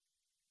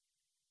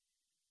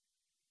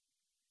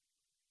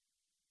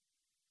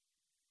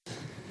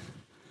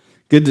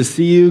Good to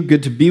see you.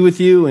 Good to be with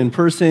you in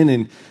person.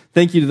 And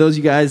thank you to those of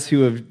you guys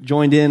who have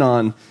joined in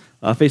on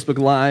Facebook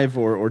Live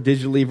or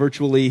digitally,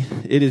 virtually.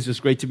 It is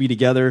just great to be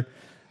together.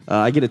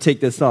 I get to take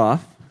this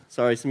off.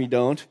 Sorry, some of you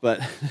don't,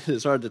 but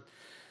it's hard to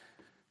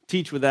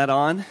teach with that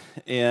on.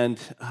 And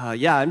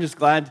I'm just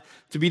glad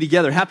to be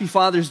together. Happy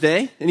Father's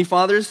Day. Any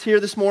fathers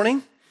here this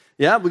morning?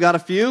 Yeah, we got a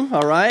few.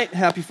 All right.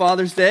 Happy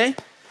Father's Day.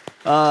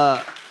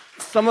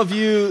 Some of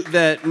you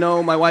that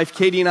know my wife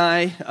Katie and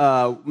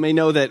I may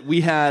know that we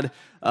had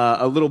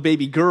a little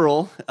baby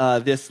girl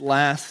this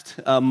last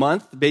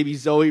month, baby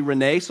Zoe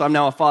Renee. So I'm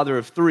now a father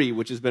of 3,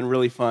 which has been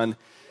really fun.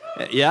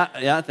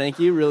 Yeah, thank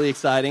you. Really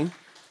exciting.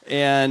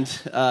 And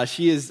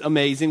she is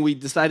amazing. We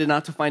decided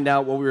not to find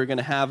out what we were going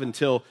to have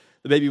until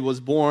the baby was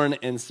born,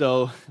 and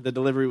so the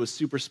delivery was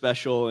super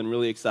special and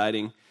really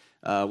exciting.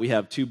 We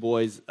have 2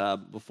 boys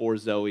before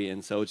Zoe,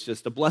 and so it's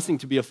just a blessing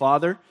to be a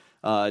father.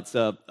 It's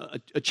a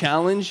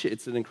challenge.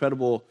 It's an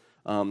incredible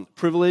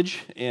privilege,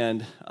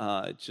 and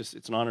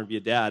it's an honor to be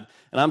a dad.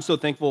 And I'm so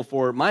thankful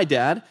for my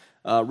dad,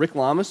 Rick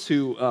Lamas,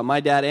 who my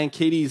dad and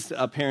Katie's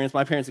parents,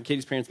 my parents and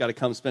Katie's parents, got to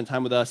come spend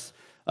time with us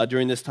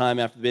during this time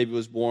after the baby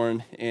was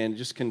born, and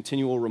just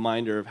continual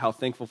reminder of how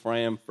thankful I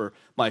am for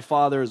my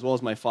father as well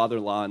as my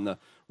father-in-law and the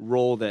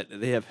role that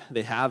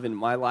they have in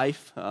my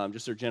life,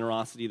 just their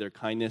generosity, their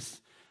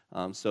kindness.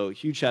 So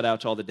huge shout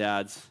out to all the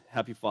dads.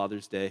 Happy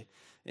Father's Day.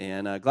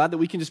 And glad that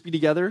we can just be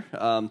together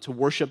to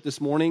worship this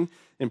morning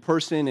in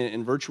person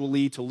and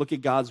virtually, to look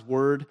at God's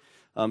Word,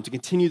 to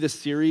continue this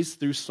series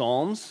through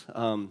Psalms.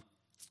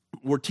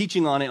 We're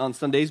teaching on it on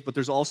Sundays, but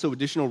there's also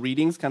additional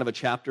readings, kind of a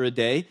chapter a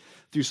day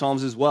through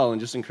Psalms as well, and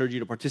just encourage you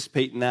to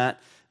participate in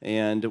that.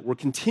 And we're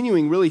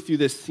continuing really through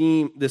this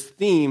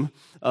theme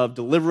of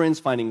deliverance,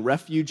 finding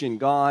refuge in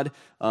God.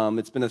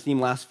 It's been a theme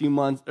last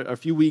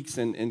few weeks,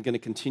 and going to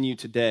continue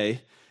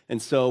today.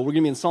 And so we're going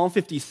to be in Psalm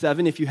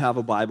 57 if you have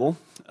a Bible.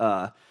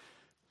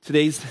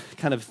 Today's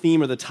kind of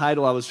theme or the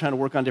title, I was trying to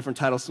work on different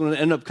titles, so it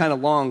ended up kind of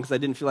long because I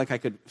didn't feel like I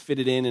could fit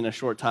it in a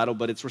short title,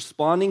 but it's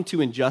Responding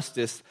to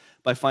Injustice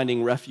by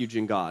Finding Refuge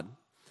in God,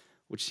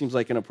 which seems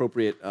like an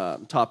appropriate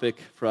topic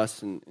for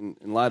us in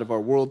light of our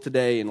world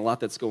today and a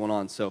lot that's going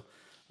on. So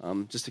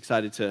just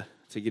excited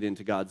to get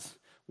into God's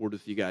Word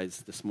with you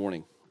guys this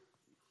morning.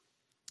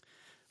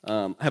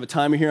 I have a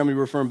timer here I'm going to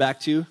be referring back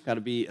to. Got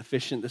to be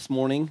efficient this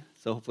morning,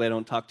 so hopefully I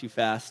don't talk too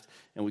fast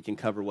and we can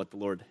cover what the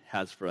Lord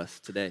has for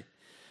us today.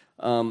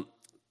 Psalm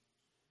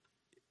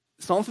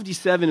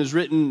 57 is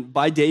written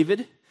by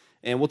David,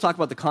 and we'll talk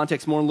about the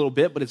context more in a little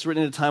bit, but it's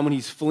written at a time when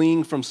he's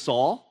fleeing from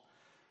Saul.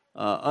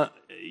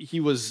 He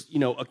was,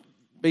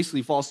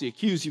 basically falsely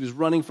accused. He was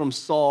running from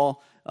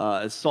Saul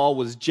as Saul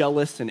was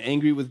jealous and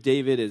angry with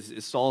David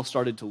as Saul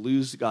started to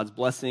lose God's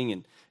blessing,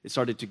 and it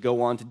started to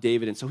go on to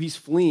David. And so he's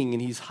fleeing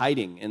and he's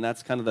hiding, and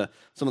that's kind of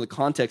some of the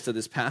context of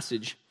this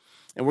passage.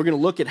 And we're going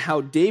to look at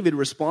how David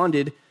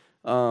responded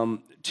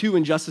to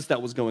injustice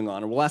that was going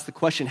on. And we'll ask the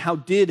question, how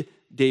did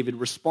David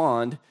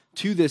respond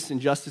to this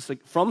injustice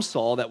from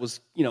Saul that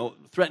was,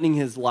 threatening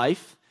his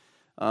life?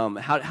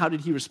 How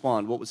did he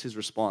respond? What was his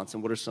response?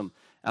 And what are some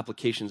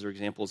applications or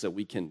examples that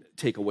we can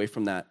take away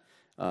from that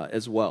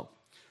as well?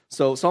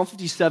 So Psalm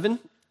 57,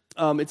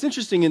 it's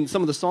interesting in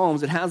some of the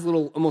Psalms, it has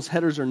little almost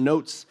headers or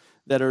notes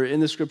that are in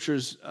the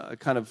scriptures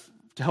kind of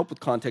to help with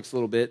context a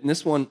little bit. In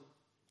this one,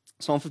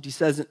 Psalm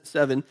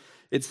 57,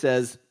 it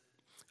says,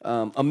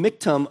 a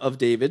miktam of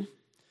David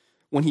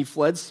when he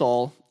fled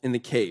Saul in the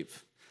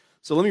cave.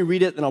 So let me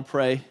read it, then I'll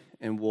pray,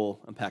 and we'll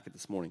unpack it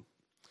this morning.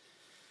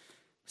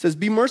 It says,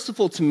 "Be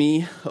merciful to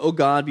me, O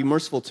God, be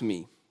merciful to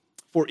me.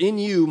 For in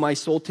you my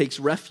soul takes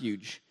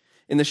refuge.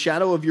 In the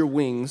shadow of your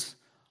wings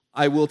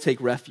I will take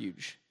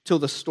refuge, till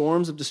the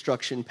storms of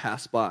destruction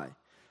pass by.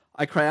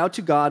 I cry out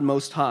to God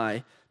Most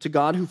High, to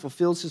God who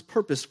fulfills his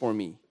purpose for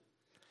me.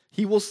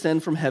 He will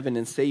send from heaven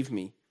and save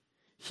me.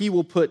 He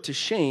will put to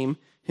shame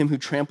him who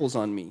tramples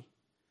on me.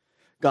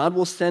 God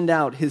will send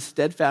out his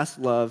steadfast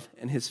love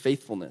and his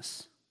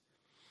faithfulness.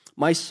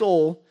 My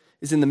soul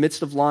is in the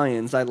midst of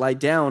lions. I lie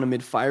down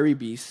amid fiery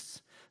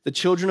beasts, the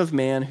children of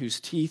man whose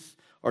teeth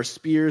are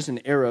spears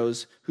and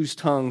arrows, whose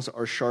tongues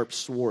are sharp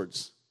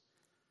swords.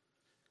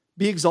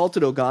 Be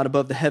exalted, O God,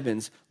 above the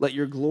heavens. Let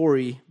your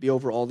glory be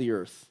over all the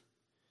earth.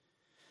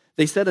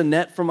 They set a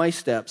net for my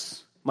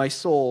steps. My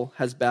soul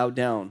has bowed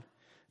down.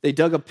 They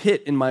dug a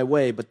pit in my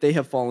way, but they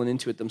have fallen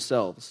into it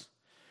themselves.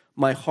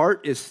 My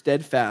heart is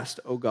steadfast,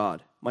 O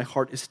God. My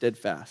heart is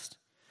steadfast.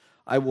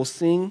 I will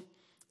sing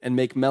and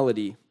make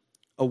melody.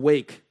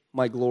 Awake,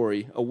 my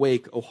glory.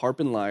 Awake, O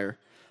harp and lyre.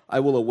 I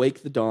will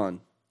awake the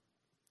dawn.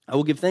 I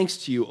will give thanks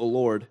to you, O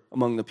Lord,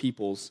 among the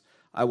peoples.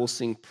 I will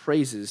sing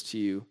praises to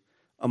you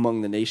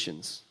among the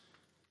nations.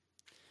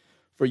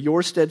 For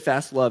your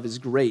steadfast love is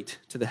great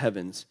to the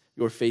heavens,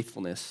 your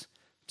faithfulness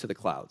to the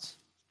clouds."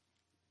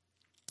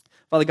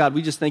 Father God,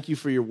 we just thank you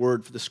for your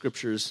word, for the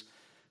scriptures.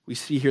 We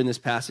see here in this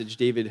passage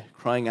David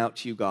crying out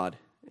to you, God,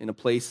 in a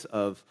place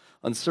of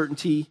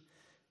uncertainty,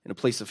 in a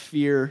place of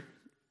fear,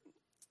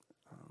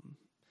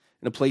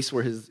 in a place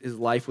where his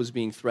life was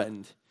being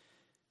threatened.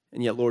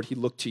 And yet, Lord, he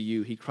looked to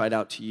you, he cried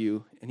out to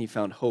you, and he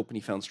found hope and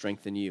he found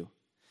strength in you.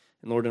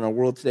 And Lord, in our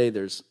world today,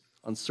 there's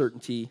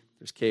uncertainty,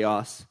 there's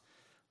chaos,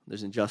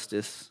 there's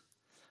injustice,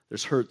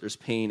 there's hurt, there's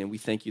pain, and we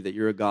thank you that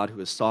you're a God who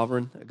is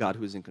sovereign, a God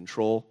who is in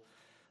control,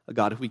 a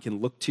God who we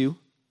can look to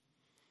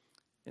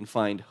and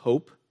find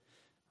hope,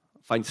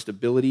 find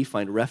stability,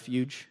 find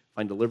refuge,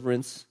 find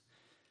deliverance.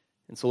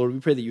 And so, Lord, we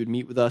pray that you would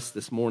meet with us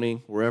this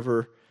morning,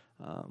 wherever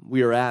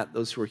we are at,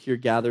 those who are here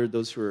gathered,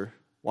 those who are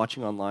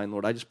watching online.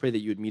 Lord, I just pray that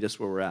you would meet us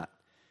where we're at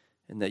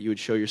and that you would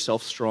show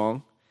yourself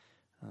strong,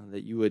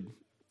 that you would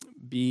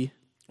be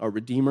our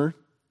Redeemer,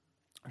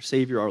 our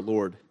Savior, our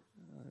Lord.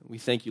 We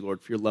thank you,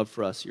 Lord, for your love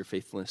for us, your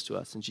faithfulness to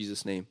us. In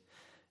Jesus' name,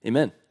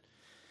 amen.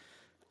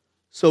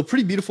 So,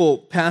 pretty beautiful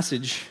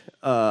passage.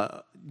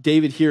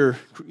 David here,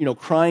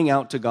 crying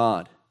out to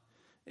God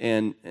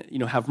and,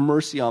 have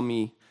mercy on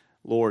me,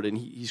 Lord. And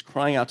he's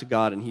crying out to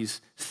God and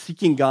he's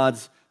seeking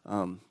God's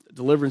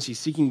deliverance. He's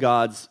seeking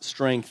God's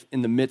strength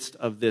in the midst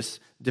of this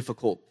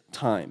difficult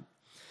time.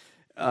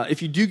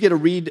 If you do get a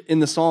read in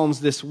the Psalms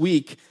this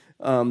week,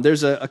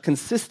 there's a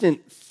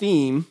consistent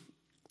theme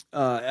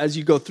as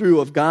you go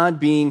through of God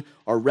being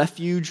our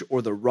refuge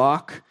or the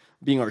rock,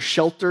 being our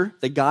shelter,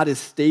 that God is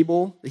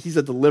stable, that he's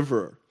a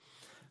deliverer.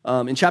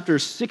 In chapter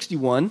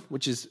 61,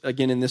 which is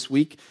again in this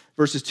week,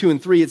 verses 2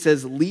 and 3, it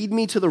says, "Lead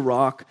me to the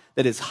rock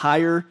that is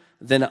higher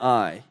than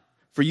I,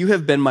 for you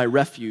have been my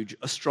refuge,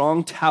 a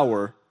strong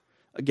tower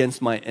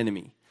against my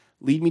enemy.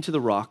 Lead me to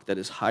the rock that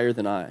is higher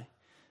than I."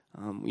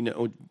 We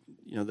know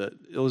the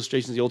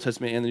illustrations in the Old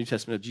Testament and the New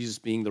Testament of Jesus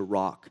being the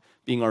rock,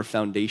 being our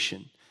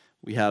foundation.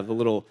 We have the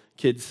little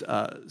kids'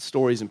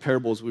 stories and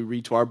parables we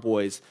read to our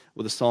boys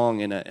with a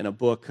song and a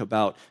book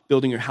about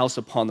building your house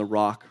upon the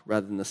rock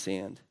rather than the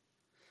sand.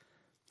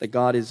 That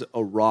God is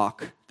a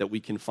rock that we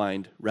can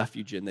find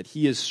refuge in, that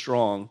he is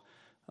strong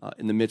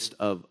in the midst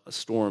of a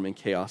storm and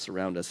chaos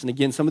around us. And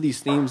again, some of these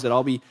themes that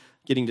I'll be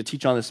getting to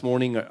teach on this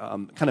morning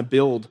kind of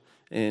build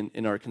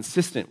and are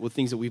consistent with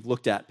things that we've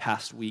looked at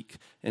past week.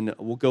 And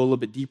we'll go a little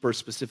bit deeper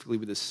specifically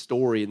with this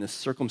story and this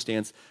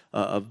circumstance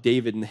of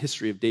David and the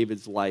history of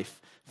David's life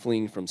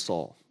fleeing from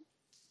Saul.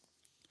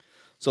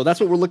 So that's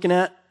what we're looking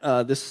at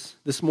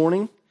this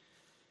morning.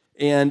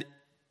 And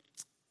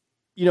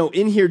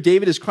in here,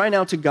 David is crying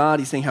out to God.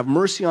 He's saying, have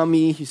mercy on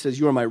me. He says,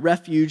 you are my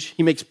refuge.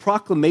 He makes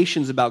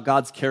proclamations about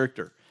God's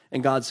character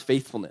and God's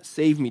faithfulness.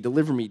 Save me,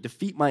 deliver me,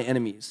 defeat my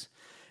enemies.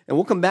 And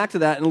we'll come back to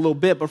that in a little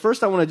bit. But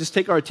first, I want to just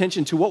take our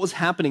attention to what was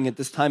happening at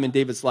this time in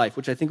David's life,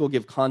 which I think will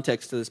give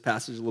context to this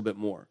passage a little bit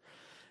more.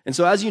 And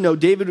so, as you know,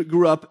 David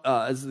grew up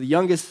as the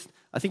youngest,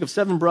 I think, of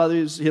 7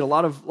 brothers. He had a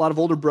lot of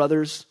older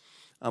brothers.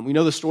 We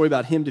know the story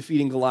about him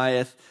defeating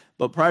Goliath.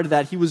 But prior to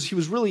that, he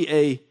was really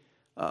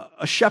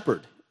a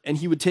shepherd. And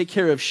he would take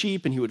care of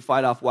sheep, and he would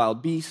fight off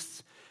wild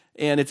beasts.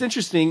 And it's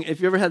interesting, if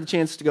you ever had the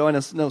chance to go, I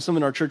know some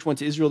in our church went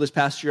to Israel this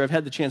past year. I've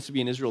had the chance to be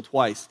in Israel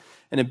twice.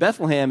 And in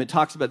Bethlehem, it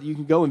talks about that you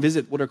can go and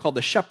visit what are called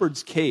the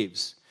shepherd's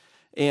caves.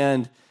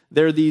 And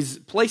there are these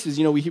places,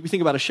 we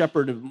think about a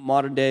shepherd in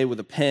modern day with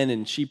a pen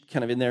and sheep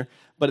kind of in there.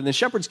 But in the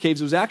shepherd's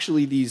caves, it was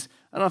actually these,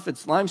 I don't know if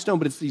it's limestone,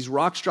 but it's these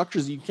rock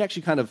structures that you can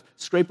actually kind of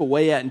scrape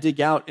away at and dig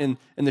out. And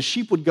the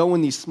sheep would go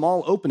in these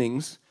small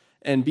openings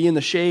and be in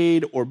the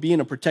shade or be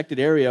in a protected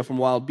area from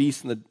wild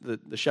beasts, and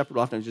the shepherd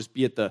would often just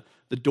be at the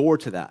door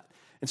to that.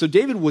 And so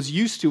David was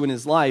used to, in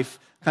his life,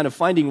 kind of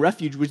finding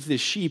refuge with his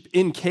sheep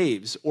in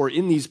caves or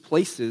in these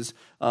places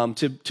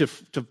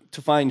to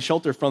find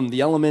shelter from the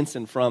elements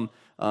and from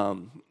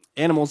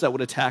animals that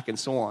would attack and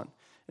so on.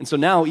 And so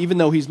now, even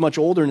though he's much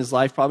older in his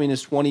life, probably in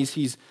his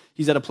 20s,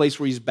 he's at a place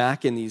where he's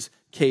back in these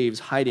caves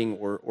hiding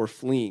or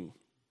fleeing,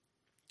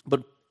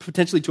 but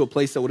potentially to a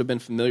place that would have been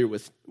familiar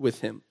with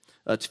him.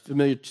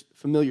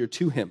 Familiar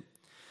to him.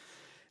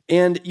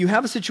 And you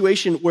have a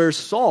situation where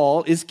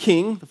Saul is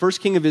king, the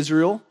first king of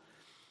Israel,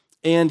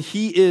 and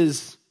he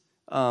has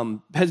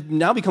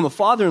now become a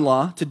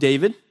father-in-law to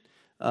David.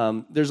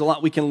 There's a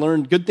lot we can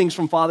learn, good things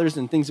from fathers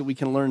and things that we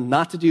can learn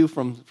not to do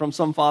from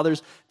some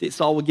fathers.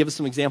 Saul will give us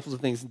some examples of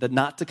things, the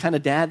not to kind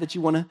of dad that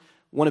you want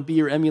to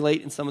be or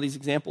emulate in some of these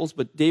examples.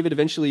 But David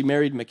eventually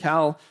married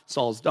Michal,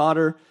 Saul's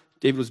daughter.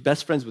 David was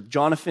best friends with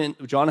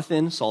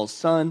Jonathan, Saul's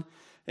son.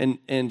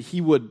 And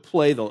he would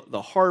play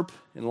the harp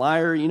and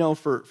lyre,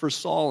 for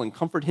Saul and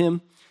comfort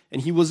him.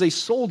 And he was a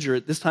soldier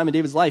at this time in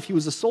David's life. He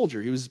was a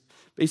soldier. He was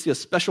basically a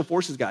special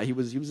forces guy. He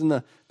was in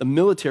the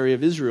military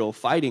of Israel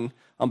fighting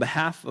on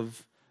behalf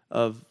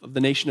of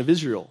the nation of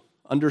Israel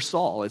under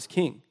Saul as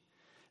king.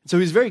 And so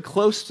he was very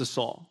close to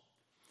Saul.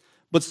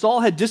 But Saul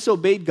had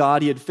disobeyed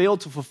God. He had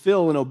failed to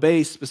fulfill and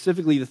obey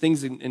specifically the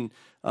things and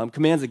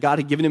commands that God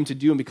had given him to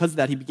do. And because of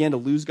that, he began to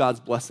lose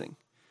God's blessing.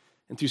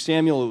 And through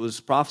Samuel, it was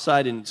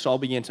prophesied, and Saul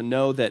began to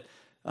know that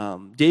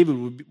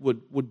David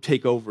would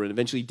take over, and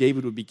eventually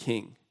David would be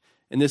king.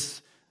 And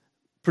this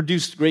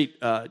produced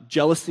great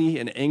jealousy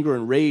and anger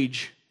and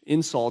rage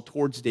in Saul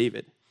towards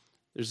David.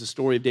 There's a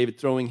story of David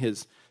throwing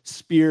his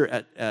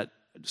spear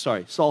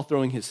Saul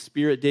throwing his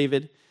spear at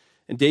David,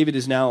 and David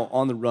is now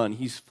on the run.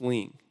 He's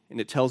fleeing, and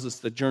it tells us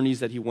the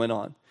journeys that he went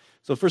on.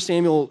 So 1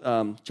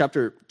 Samuel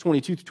chapter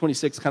 22 to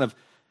 26 kind of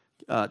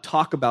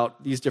talk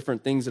about these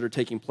different things that are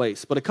taking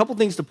place. But a couple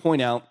things to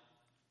point out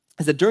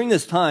is that during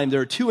this time,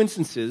 there are two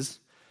instances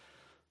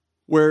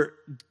where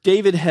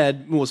David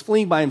was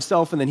fleeing by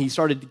himself, and then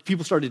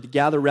people started to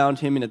gather around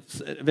him, and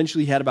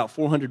eventually he had about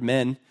 400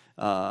 men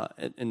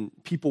and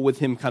people with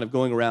him kind of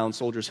going around,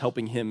 soldiers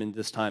helping him in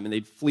this time, and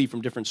they'd flee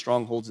from different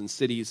strongholds and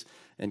cities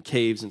and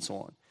caves and so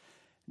on.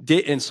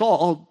 And Saul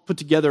all put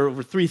together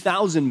over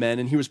 3,000 men,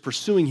 and he was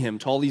pursuing him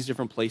to all these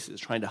different places,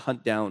 trying to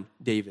hunt down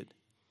David.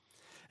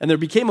 And there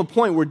became a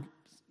point where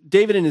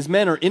David and his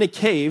men are in a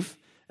cave,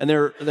 and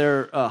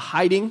they're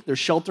hiding, they're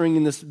sheltering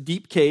in this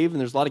deep cave,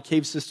 and there's a lot of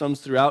cave systems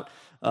throughout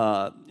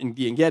in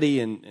the En-Gedi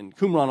and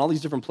Qumran, all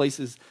these different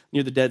places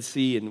near the Dead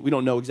Sea, and we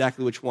don't know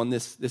exactly which one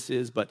this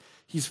is, but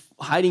he's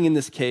hiding in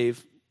this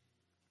cave.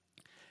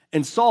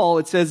 And Saul,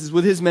 it says, is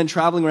with his men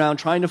traveling around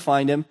trying to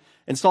find him,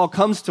 and Saul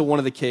comes to one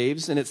of the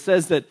caves, and it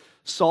says that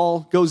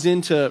Saul goes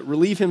in to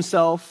relieve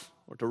himself,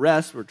 or to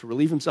rest, or to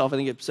relieve himself, I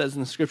think it says in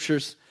the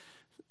scriptures.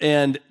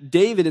 And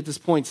David at this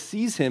point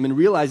sees him and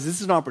realizes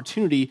this is an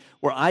opportunity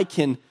where I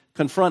can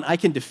confront, I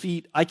can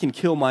defeat, I can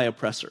kill my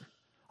oppressor.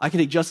 I can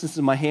take justice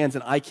in my hands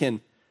and I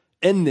can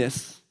end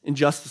this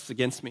injustice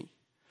against me.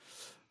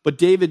 But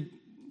David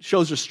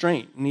shows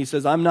restraint and he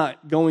says, I'm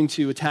not going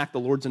to attack the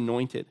Lord's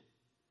anointed.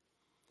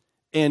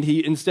 And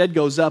he instead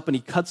goes up and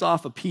he cuts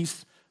off a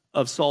piece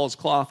of Saul's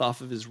cloth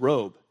off of his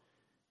robe.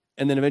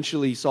 And then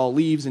eventually Saul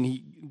leaves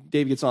and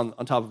David gets on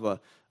top of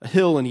a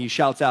hill and he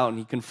shouts out and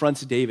he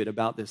confronts David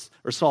about this,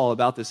 or Saul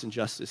about this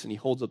injustice, and he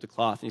holds up the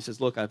cloth and he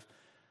says, look, I've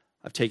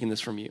taken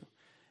this from you.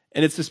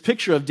 And it's this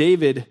picture of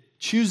David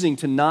choosing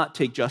to not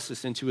take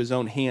justice into his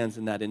own hands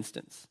in that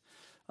instance.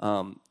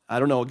 I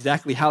don't know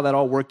exactly how that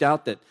all worked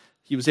out, that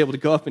he was able to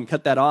go up and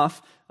cut that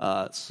off.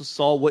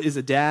 Saul is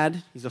a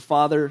dad, he's a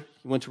father,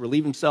 he went to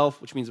relieve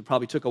himself, which means it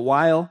probably took a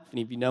while. If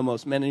any of you know,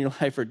 most men in your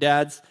life are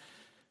dads.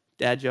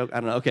 Dad joke, I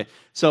don't know, okay.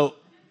 So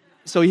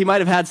he might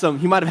have had some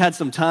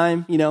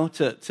time,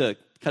 to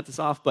cut this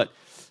off, but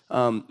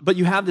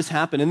you have this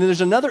happen. And then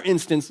there's another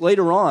instance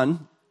later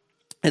on,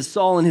 as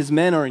Saul and his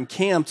men are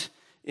encamped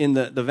in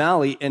the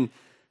valley, and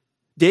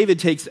David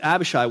takes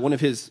Abishai, one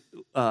of his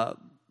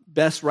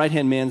best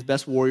right-hand man's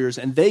best warriors,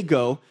 and they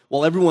go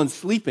while everyone's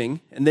sleeping,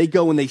 and they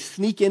go and they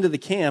sneak into the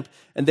camp,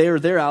 and they are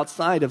there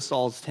outside of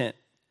Saul's tent.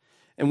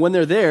 And when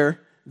they're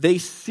there, they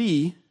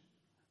see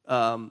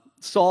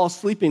Saul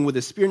sleeping with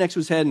a spear next to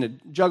his head and a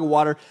jug of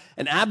water.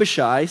 And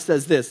Abishai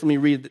says this. Let me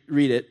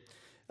read it.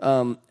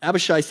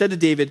 Abishai said to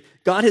David,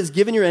 God has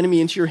given your enemy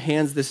into your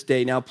hands this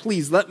day. Now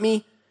please let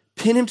me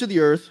pin him to the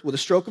earth with a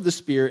stroke of the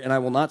spear, and I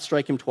will not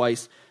strike him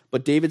twice.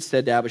 But David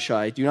said to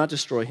Abishai, do not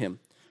destroy him,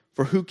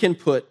 for who can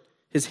put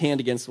his hand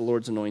against the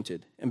Lord's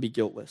anointed and be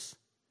guiltless?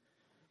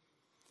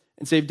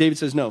 And so David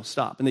says, no,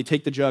 stop. And they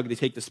take the jug, they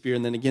take the spear,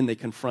 and then again they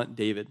confront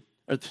David.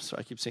 I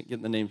keep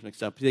getting the names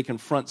mixed up. They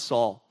confront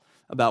Saul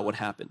about what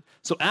happened.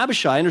 So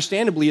Abishai,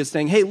 understandably, is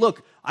saying, hey,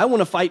 look, I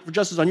want to fight for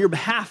justice on your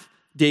behalf,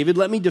 David.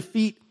 Let me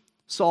defeat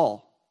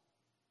Saul.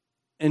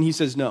 And he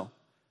says, no.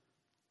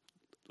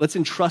 Let's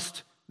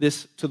entrust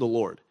this to the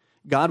Lord.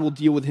 God will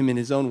deal with him in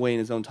his own way, in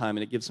his own time,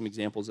 and it gives some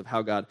examples of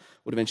how God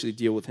would eventually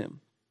deal with him.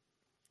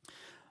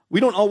 We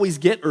don't always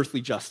get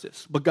earthly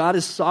justice, but God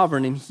is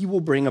sovereign, and he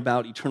will bring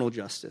about eternal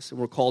justice, and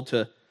we're called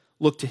to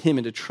look to him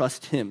and to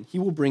trust him. He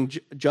will bring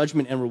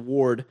judgment and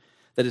reward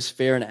that is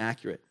fair and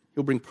accurate.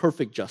 He'll bring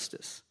perfect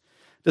justice.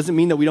 Doesn't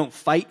mean that we don't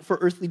fight for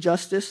earthly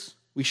justice.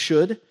 We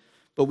should,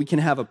 but we can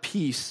have a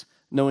peace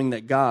knowing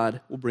that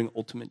God will bring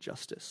ultimate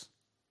justice.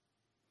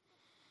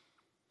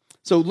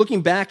 So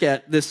looking back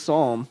at this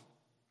psalm,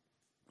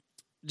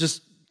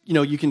 just,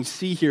 you can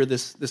see here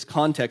this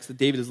context that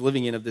David is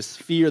living in of this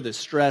fear, this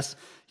stress.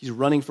 He's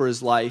running for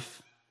his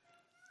life.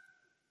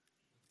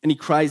 And he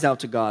cries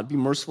out to God, be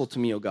merciful to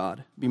me, O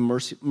God. Be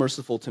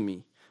merciful to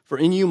me. For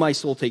in you my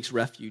soul takes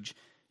refuge.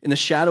 In the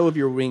shadow of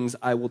your wings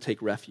I will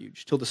take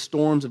refuge, till the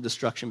storms of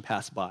destruction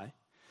pass by.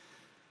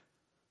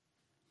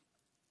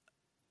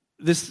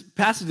 This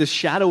passage, the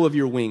shadow of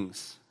your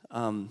wings.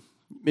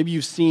 Maybe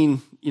you've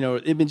seen,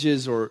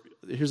 images, or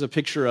here's a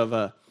picture of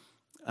a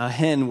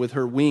hen with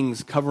her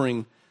wings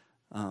covering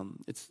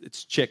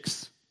its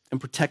chicks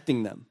and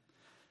protecting them.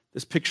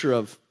 This picture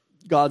of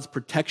God's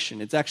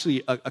protection. It's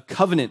actually a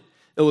covenant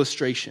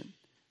illustration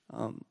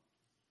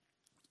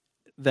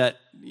that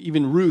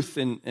even Ruth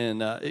and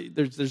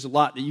there's a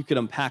lot that you could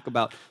unpack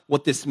about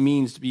what this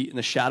means to be in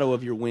the shadow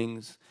of your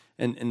wings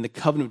and the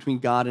covenant between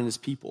God and his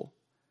people.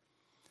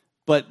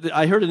 But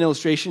I heard an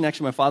illustration,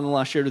 actually my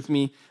father-in-law shared with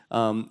me.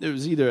 It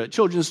was either a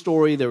children's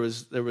story, there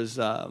was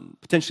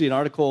potentially an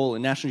article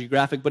in National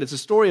Geographic, but it's a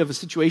story of a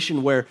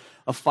situation where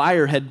a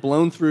fire had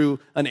blown through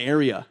an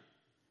area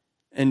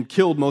and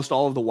killed most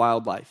all of the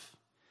wildlife.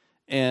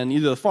 And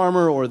either the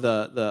farmer or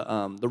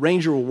the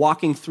ranger were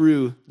walking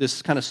through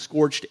this kind of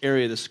scorched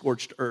area, this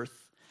scorched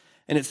earth,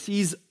 and it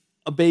sees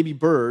a baby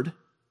bird,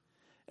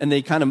 and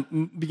they kind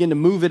of begin to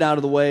move it out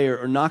of the way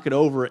or knock it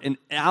over, and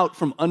out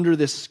from under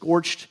this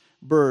scorched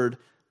bird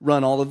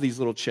run all of these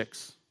little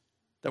chicks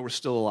that were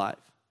still alive.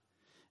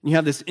 And you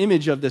have this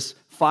image of this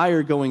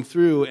fire going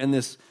through and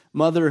this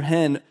mother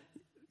hen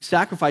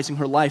sacrificing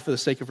her life for the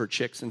sake of her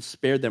chicks and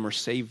spared them or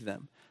saved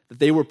them, that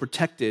they were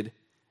protected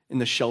in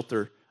the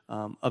shelter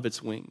of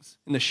its wings.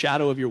 In the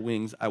shadow of your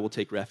wings, I will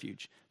take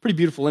refuge. Pretty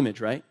beautiful image,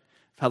 right?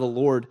 Of how the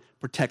Lord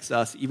protects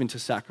us even to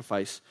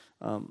sacrifice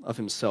of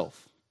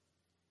himself.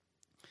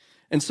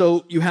 And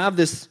so you have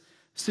this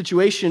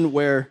situation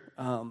where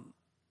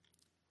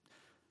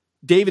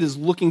David is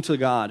looking to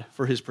God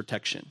for his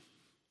protection.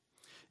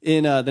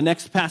 In the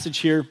next passage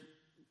here,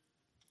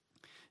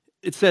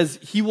 it says,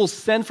 he will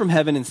send from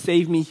heaven and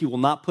save me. He will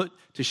not put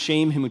to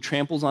shame him who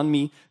tramples on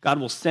me. God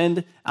will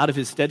send out of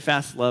his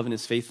steadfast love and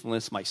his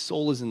faithfulness. My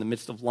soul is in the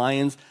midst of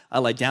lions. I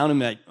lie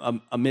down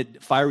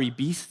amid fiery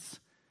beasts,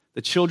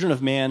 the children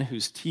of man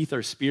whose teeth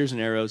are spears and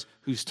arrows,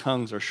 whose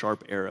tongues are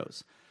sharp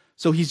arrows.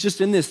 So he's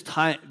just in this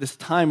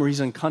time where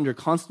he's under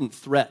constant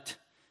threat.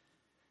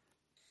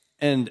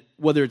 And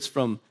whether it's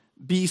from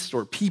beasts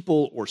or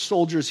people or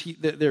soldiers,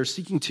 they're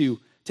seeking to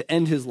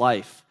end his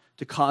life,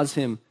 to cause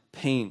him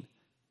pain,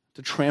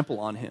 to trample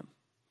on him.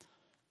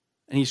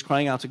 And he's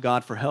crying out to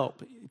God for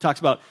help. He talks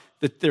about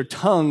that their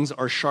tongues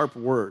are sharp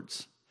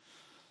words.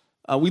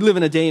 We live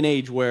in a day and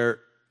age where,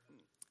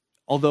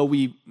 although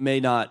we may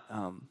not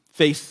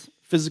face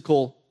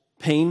physical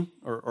pain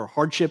or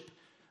hardship,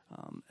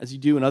 as you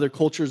do in other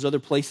cultures, other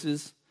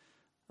places,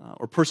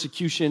 or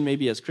persecution,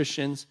 maybe as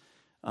Christians,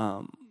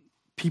 the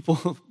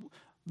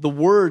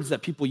words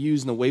that people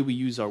use and the way we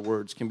use our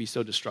words can be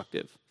so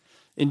destructive.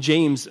 In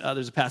James,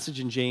 there's a passage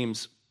in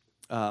James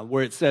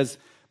where it says,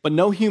 but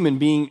no human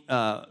being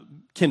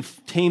can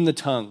tame the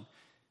tongue.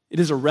 It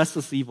is a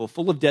restless evil,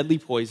 full of deadly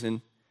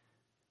poison.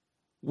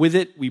 With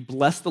it we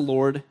bless the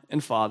Lord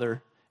and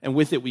Father, and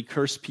with it we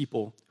curse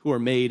people who are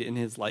made in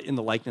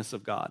the likeness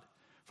of God.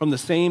 From the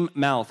same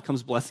mouth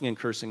comes blessing and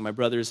cursing. My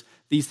brothers,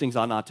 these things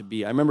ought not to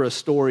be. I remember a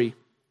story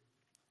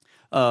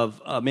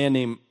of a man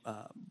named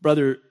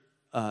Brother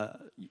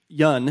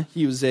Yun.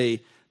 He was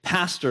a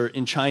pastor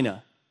in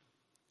China.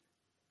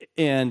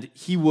 And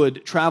he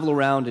would travel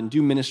around and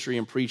do ministry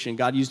and preach, and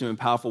God used him in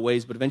powerful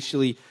ways, but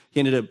eventually he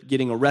ended up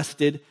getting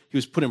arrested. He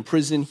was put in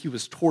prison. He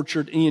was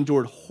tortured, and he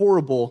endured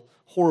horrible,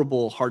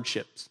 horrible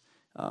hardships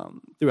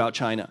throughout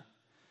China.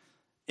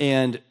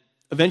 And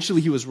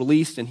eventually he was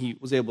released, and he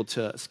was able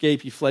to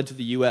escape. He fled to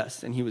the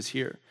U.S., and he was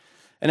here.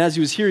 And as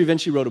he was here, he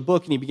eventually wrote a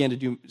book, and he began to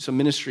do some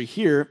ministry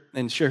here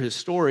and share his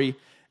story.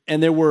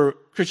 And there were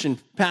Christian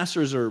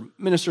pastors or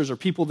ministers or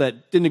people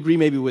that didn't agree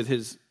maybe with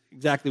his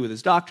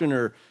doctrine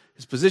or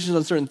his positions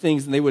on certain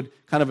things, and they would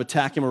kind of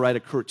attack him or write a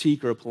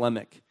critique or a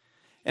polemic.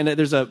 And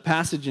there's a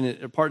passage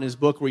a part in his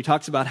book where he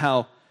talks about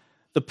how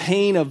the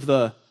pain of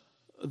the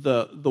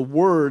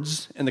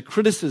words and the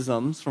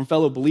criticisms from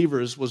fellow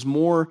believers was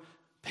more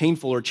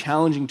painful or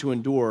challenging to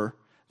endure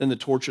than the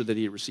torture that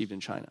he had received in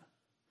China.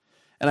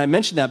 And I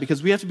mention that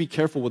because we have to be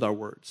careful with our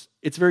words.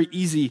 It's very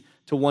easy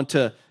to want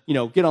to,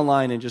 get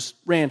online and just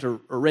rant or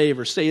rave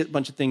or say a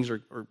bunch of things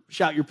or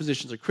shout your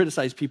positions or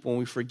criticize people, and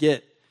we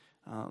forget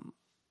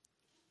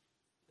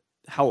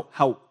how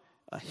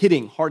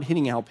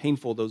hard-hitting, how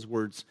painful those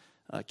words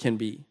can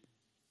be.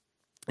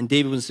 And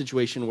David was in a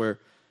situation where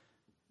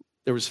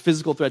there was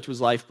physical threat to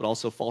his life, but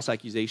also false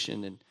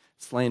accusation and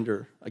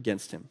slander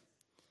against him.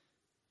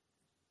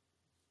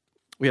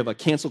 We have a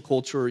cancel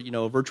culture,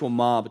 a virtual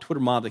mob, a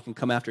Twitter mob that can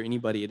come after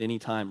anybody at any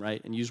time,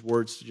 right? And use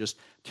words to just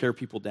tear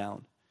people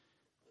down.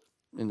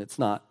 And it's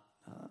not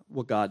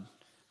what God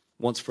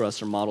wants for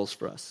us or models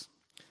for us.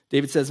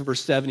 David says in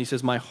verse 7, he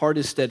says, my heart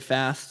is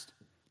steadfast.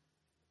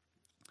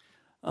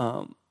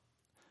 O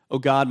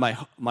God,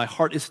 my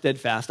heart is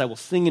steadfast. I will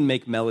sing and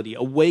make melody.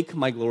 Awake,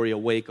 my glory,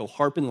 awake. O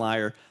harp and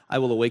lyre, I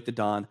will awake the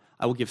dawn.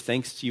 I will give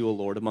thanks to you, O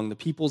Lord. Among the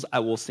peoples, I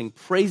will sing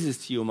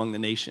praises to you among the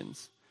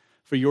nations.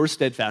 For your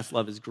steadfast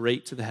love is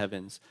great to the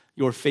heavens,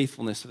 your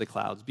faithfulness to the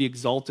clouds. Be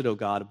exalted, O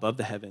God, above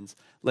the heavens.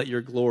 Let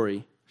your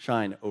glory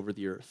shine over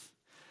the earth.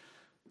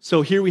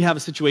 So here we have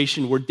a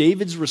situation where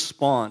David's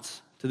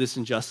response to this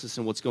injustice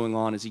and what's going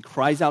on is he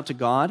cries out to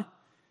God.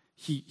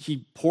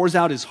 He pours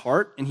out his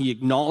heart and he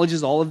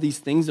acknowledges all of these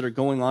things that are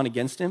going on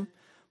against him,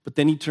 but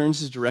then he turns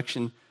his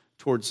direction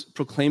towards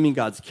proclaiming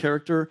God's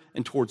character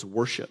and towards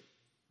worship.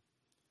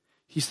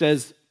 He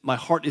says, my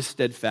heart is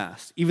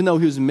steadfast. Even though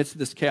he was in the midst of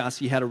this chaos,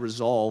 he had a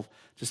resolve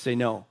to say,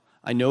 no,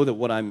 I know that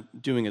what I'm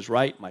doing is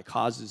right, my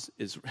cause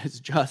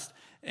is just,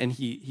 and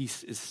he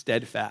is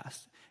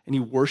steadfast, and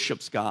he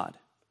worships God.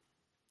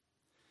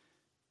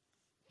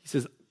 He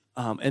says,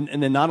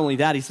 and then not only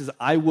that, he says,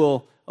 I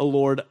will, O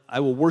Lord, I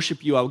will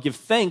worship you. I will give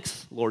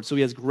thanks, Lord. So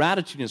he has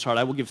gratitude in his heart.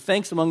 I will give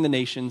thanks among the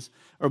nations,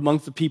 or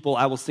amongst the people.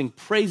 I will sing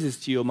praises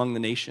to you among the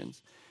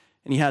nations.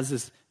 And he has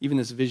this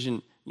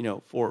vision,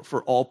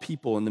 for all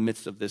people in the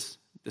midst of this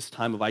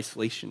time of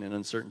isolation and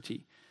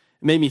uncertainty.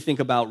 It made me think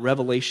about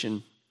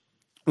Revelation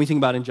when we think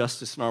about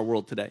injustice in our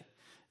world today.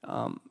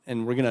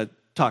 And we're going to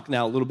talk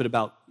now a little bit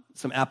about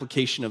some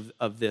application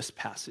of this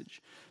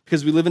passage.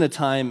 Because we live in a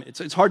time,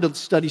 it's hard to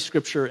study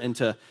Scripture and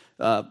to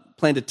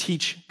plan to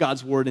teach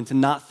God's Word and to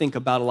not think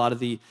about a lot of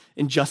the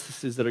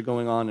injustices that are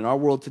going on in our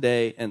world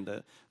today and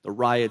the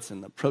riots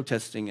and the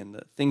protesting and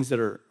the things that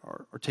are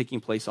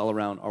taking place all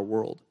around our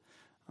world.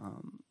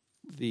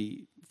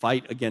 the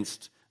fight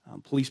against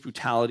police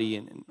brutality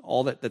and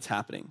all that's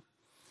happening.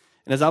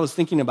 And as I was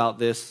thinking about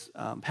this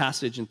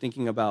passage and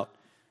thinking about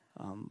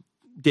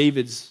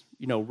David's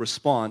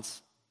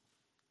response,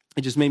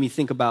 it just made me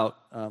think about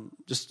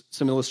just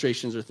some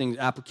illustrations or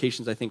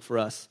applications I think for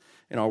us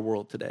in our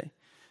world today.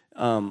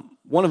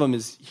 One of them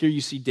is here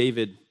you see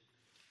David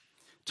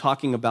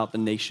talking about the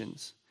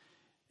nations.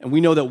 And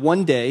we know that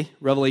one day,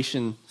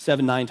 Revelation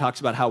 7:9 talks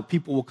about how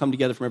people will come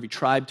together from every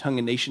tribe, tongue,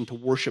 and nation to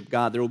worship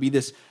God. There will be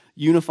this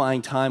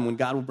unifying time when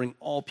God will bring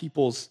all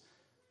people's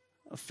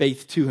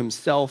faith to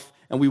himself,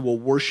 and we will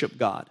worship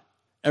God,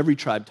 every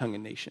tribe, tongue,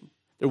 and nation.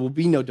 There will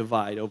be no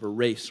divide over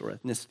race or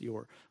ethnicity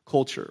or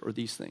culture or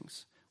these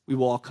things. We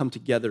will all come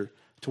together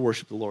to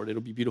worship the Lord.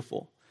 It'll be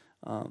beautiful.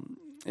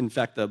 In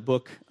fact, the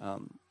book,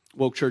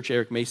 Woke Church,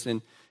 Eric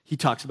Mason, he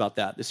talks about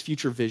that, this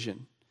future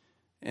vision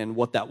and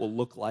what that will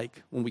look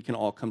like when we can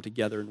all come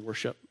together and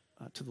worship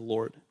to the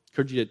Lord. I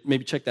encourage you to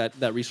maybe check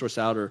that resource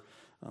out or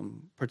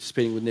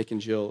participating with Nick and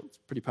Jill. It's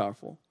pretty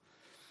powerful.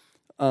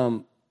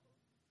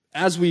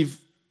 As we've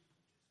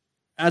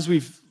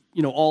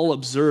all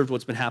observed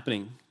what's been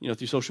happening,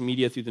 through social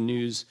media, through the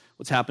news,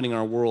 what's happening in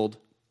our world,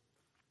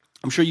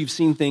 I'm sure you've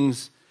seen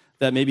things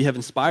that maybe have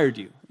inspired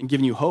you and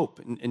given you hope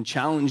and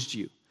challenged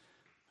you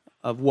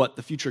of what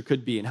the future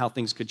could be and how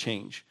things could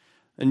change.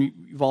 And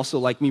you've also,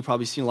 like me,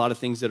 probably seen a lot of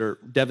things that are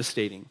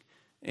devastating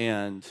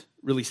and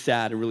really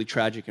sad and really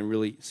tragic and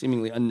really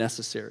seemingly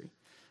unnecessary.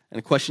 And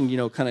the question,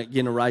 kind of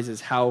again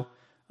arises, how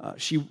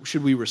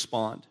should we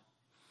respond?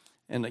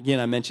 And again,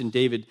 I mentioned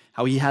David,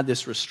 how he had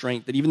this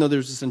restraint, that even though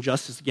there's this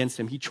injustice against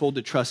him, he chose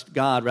to trust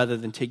God rather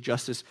than take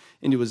justice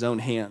into his own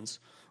hands.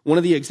 One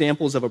of the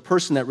examples of a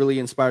person that really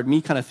inspired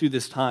me kind of through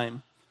this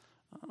time,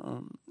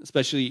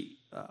 especially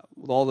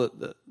with all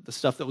the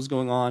stuff that was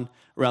going on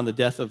around the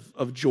death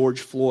of George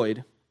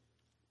Floyd,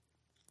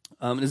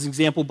 is an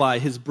example by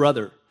his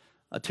brother,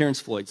 Terrence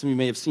Floyd. Some of you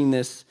may have seen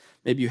this,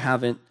 maybe you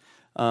haven't.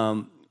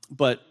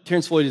 But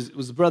Terrence Floyd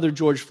was the brother of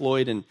George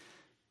Floyd, and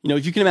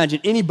if you can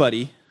imagine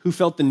anybody who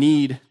felt the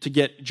need to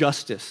get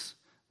justice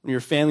when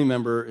your family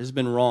member has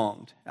been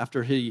wronged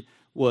after he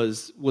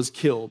was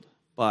killed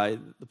by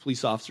the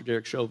police officer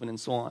Derek Chauvin and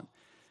so on.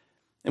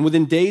 And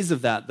within days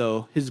of that,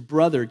 though, his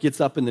brother gets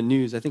up in the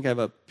news. I think I have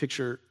a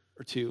picture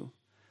or two.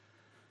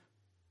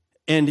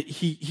 And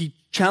he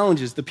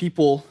challenges the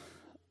people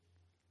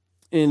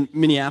in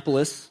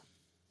Minneapolis,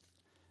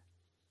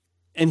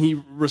 and he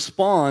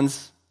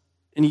responds,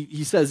 and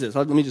he says this.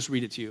 Let me just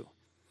read it to you.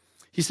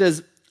 He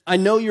says, "I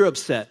know you're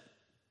upset,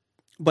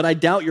 but I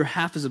doubt you're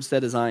half as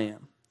upset as I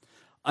am.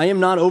 I am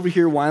not over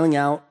here wiling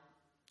out.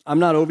 I'm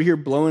not over here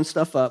blowing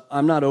stuff up.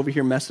 I'm not over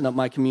here messing up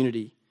my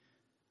community.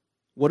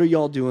 What are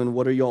y'all doing?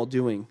 What are y'all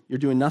doing? You're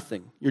doing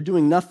nothing. You're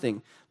doing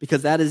nothing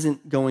because that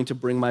isn't going to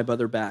bring my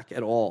brother back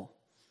at all.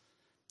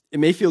 It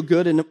may feel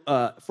good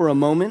for a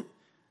moment,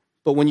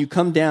 but when you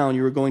come down,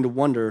 you are going to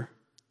wonder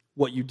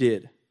what you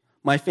did.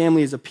 My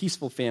family is a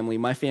peaceful family.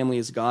 My family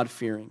is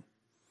God-fearing.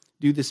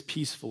 Do this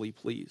peacefully,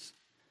 please."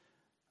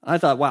 I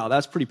thought, wow,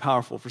 that's pretty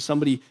powerful for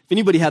somebody. If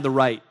anybody had the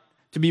right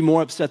to be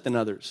more upset than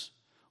others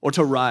or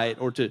to riot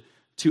or to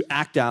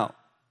act out,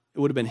 it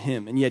would have been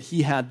him. And yet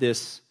he had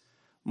this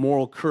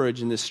moral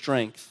courage and this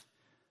strength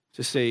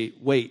to say,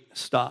 wait,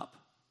 stop.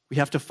 We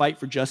have to fight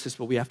for justice,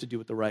 but we have to do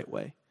it the right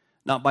way,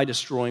 not by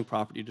destroying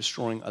property,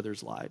 destroying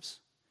others' lives.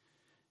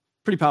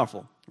 Pretty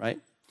powerful, right?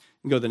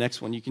 You can go to the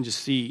next one. You can just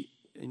see,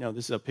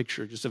 this is a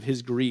picture just of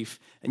his grief,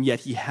 and yet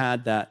he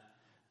had that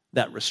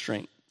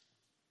restraint.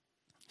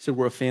 He said,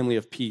 we're a family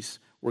of peace.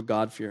 We're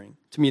God-fearing.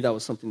 To me, that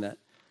was something that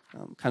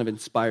kind of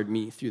inspired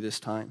me through this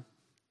time.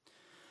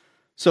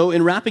 So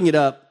in wrapping it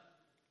up,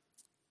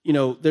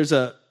 there's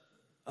a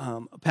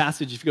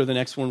passage, if you go to the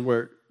next one,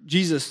 where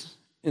Jesus,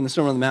 in the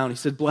Sermon on the Mount, he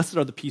said, "Blessed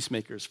are the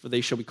peacemakers, for they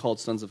shall be called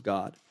sons of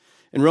God."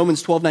 In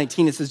Romans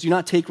 12:19, it says, "Do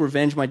not take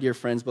revenge, my dear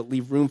friends, but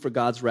leave room for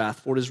God's wrath,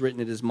 for it is written,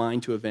 it is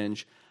mine to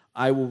avenge.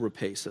 I will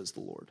repay, says the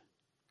Lord."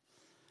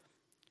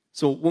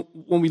 So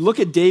when we look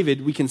at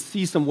David, we can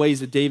see some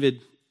ways that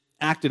David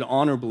acted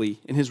honorably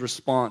in his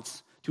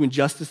response to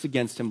injustice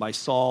against him by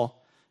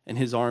Saul and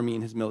his army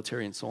and his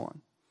military and so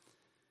on.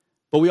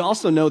 But we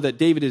also know that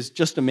David is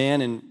just a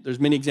man, and there's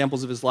many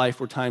examples of his life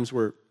where times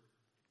where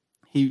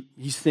he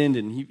sinned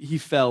and he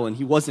fell, and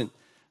he wasn't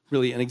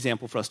really an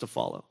example for us to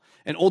follow.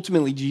 And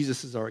ultimately,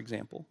 Jesus is our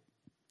example.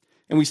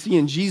 And we see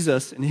in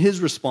Jesus, in his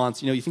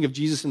response, you think of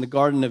Jesus in the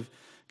Garden of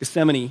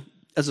Gethsemane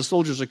as the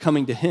soldiers are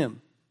coming to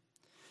him.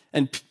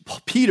 And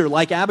Peter,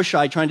 like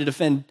Abishai trying to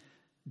defend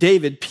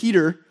David,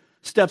 Peter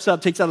steps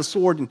up, takes out a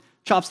sword, and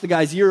chops the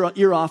guy's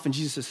ear off, and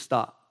Jesus says,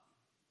 "Stop."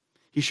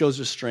 He shows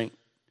restraint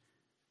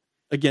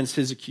against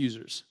his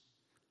accusers.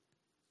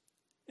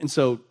 And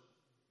so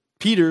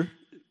Peter,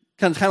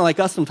 kind of like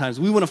us sometimes,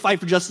 we want to fight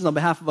for justice on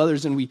behalf of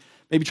others, and we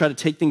maybe try to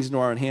take things into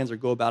our own hands or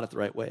go about it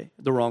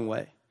the wrong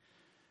way.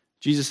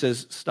 Jesus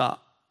says,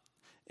 "Stop."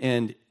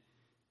 And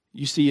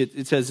you see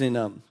it says in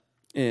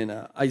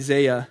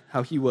Isaiah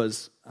how he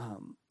was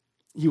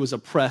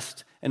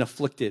oppressed and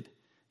afflicted.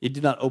 He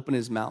did not open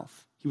his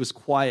mouth. He was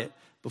quiet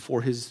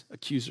before his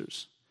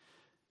accusers.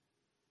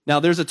 Now,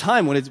 there's a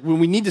time when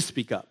we need to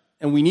speak up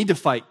and we need to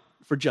fight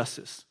for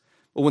justice.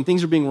 But when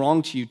things are being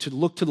wrong to you, to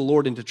look to the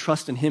Lord and to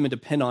trust in him and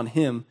depend on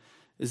him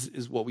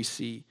is what we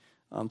see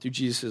through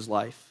Jesus'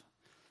 life.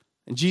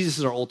 And Jesus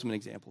is our ultimate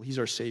example. He's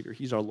our Savior.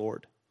 He's our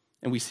Lord.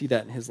 And we see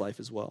that in his life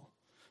as well.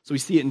 So we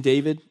see it in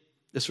David,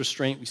 this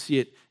restraint. We see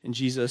it in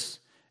Jesus.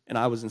 And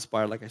I was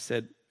inspired, like I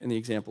said, in the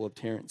example of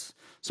Terrence.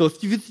 So a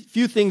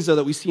few things, though,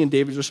 that we see in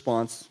David's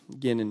response,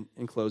 again,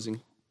 in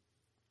closing.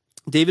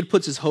 David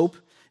puts his hope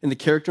in the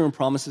character and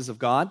promises of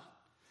God.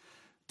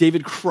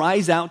 David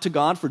cries out to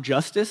God for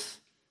justice.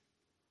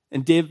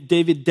 And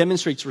David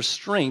demonstrates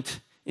restraint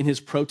in his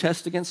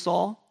protest against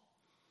Saul.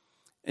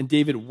 And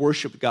David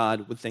worshiped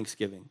God with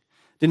thanksgiving.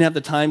 Didn't have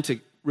the time to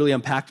really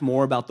unpack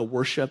more about the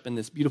worship in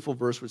this beautiful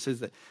verse where it says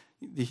that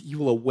you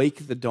will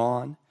awake the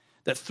dawn,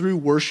 that through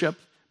worship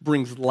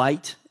brings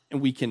light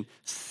and we can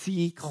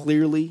see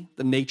clearly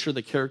the nature,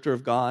 the character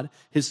of God,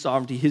 his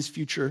sovereignty, his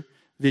future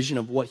vision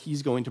of what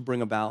he's going to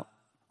bring about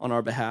on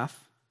our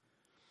behalf.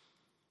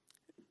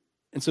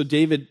 And so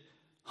David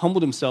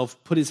humbled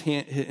himself, put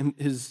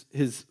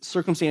his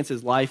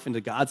circumstances, life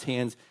into God's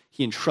hands.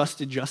 He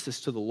entrusted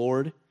justice to the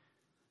Lord,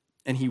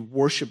 and he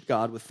worshiped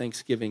God with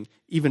thanksgiving,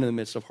 even in the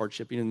midst of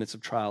hardship, even in the midst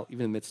of trial,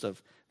 even in the midst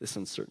of this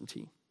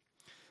uncertainty.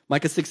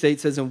 Micah 6:8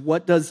 says, "And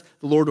what does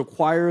the Lord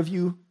require of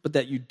you but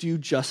that you do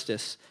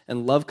justice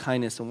and love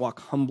kindness and walk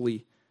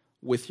humbly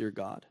with your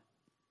God?"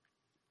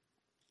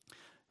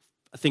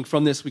 I think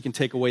from this we can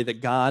take away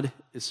that God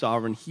is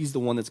sovereign. He's the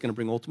one that's going to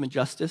bring ultimate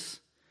justice.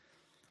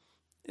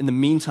 In the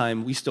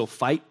meantime, we still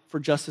fight for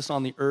justice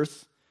on the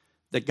earth,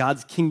 that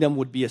God's kingdom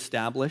would be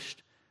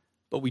established,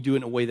 but we do it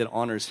in a way that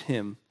honors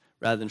him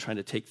rather than trying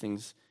to take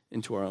things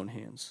into our own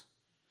hands.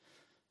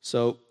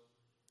 So,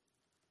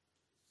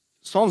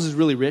 Psalms is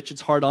really rich.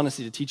 It's hard,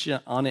 honestly, to teach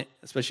on it,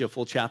 especially a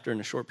full chapter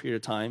in a short period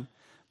of time.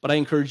 But I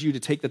encourage you to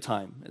take the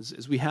time,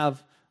 as we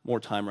have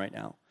more time right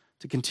now,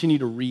 to continue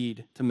to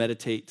read, to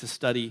meditate, to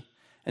study,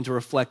 and to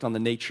reflect on the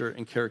nature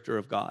and character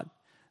of God.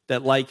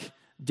 That like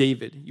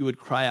David, you would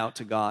cry out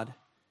to God,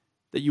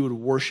 that you would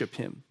worship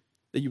him,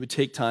 that you would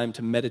take time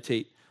to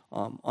meditate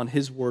on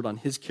his word, on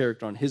his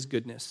character, on his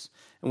goodness.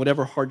 And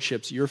whatever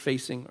hardships you're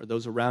facing or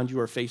those around you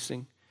are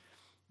facing,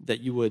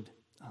 that you would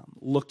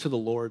look to the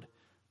Lord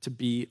to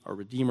be our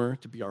Redeemer,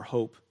 to be our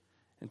hope,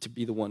 and to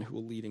be the one who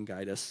will lead and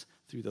guide us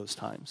through those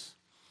times.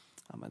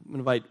 I'm going to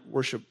invite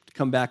worship to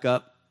come back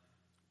up.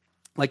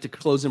 I'd like to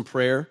close in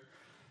prayer.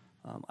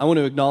 I want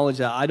to acknowledge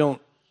that I don't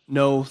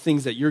know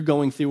things that you're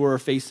going through or are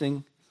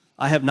facing.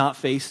 I have not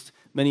faced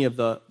many of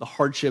the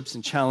hardships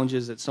and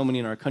challenges that so many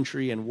in our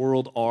country and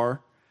world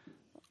are.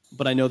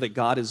 But I know that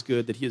God is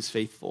good, that he is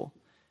faithful,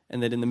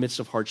 and that in the midst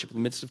of hardship, in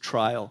the midst of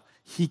trial,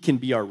 he can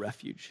be our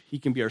refuge. He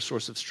can be our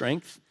source of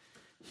strength.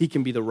 He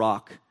can be the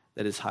rock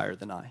that is higher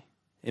than I.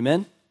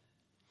 Amen?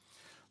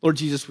 Lord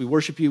Jesus, we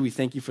worship you. We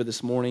thank you for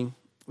this morning.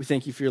 We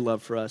thank you for your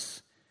love for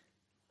us.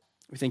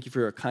 We thank you for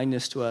your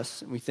kindness to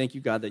us. And we thank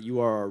you, God, that you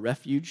are our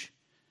refuge,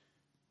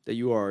 that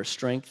you are our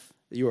strength,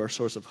 that you are our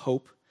source of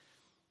hope,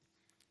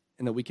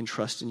 and that we can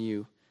trust in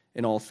you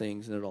in all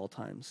things and at all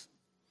times.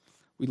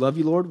 We love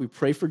you, Lord. We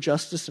pray for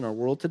justice in our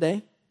world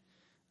today.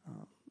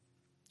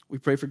 We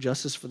pray for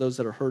justice for those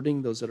that are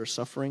hurting, those that are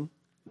suffering.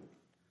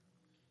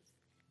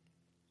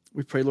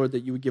 We pray, Lord,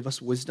 that you would give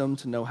us wisdom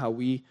to know how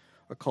we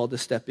are called to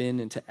step in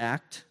and to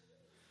act,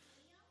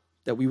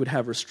 that we would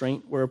have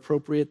restraint where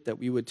appropriate, that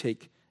we would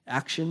take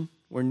action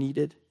where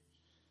needed.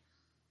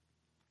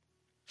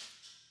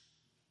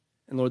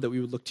 And Lord, that we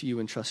would look to you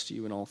and trust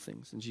you in all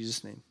things. In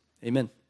Jesus' name, amen.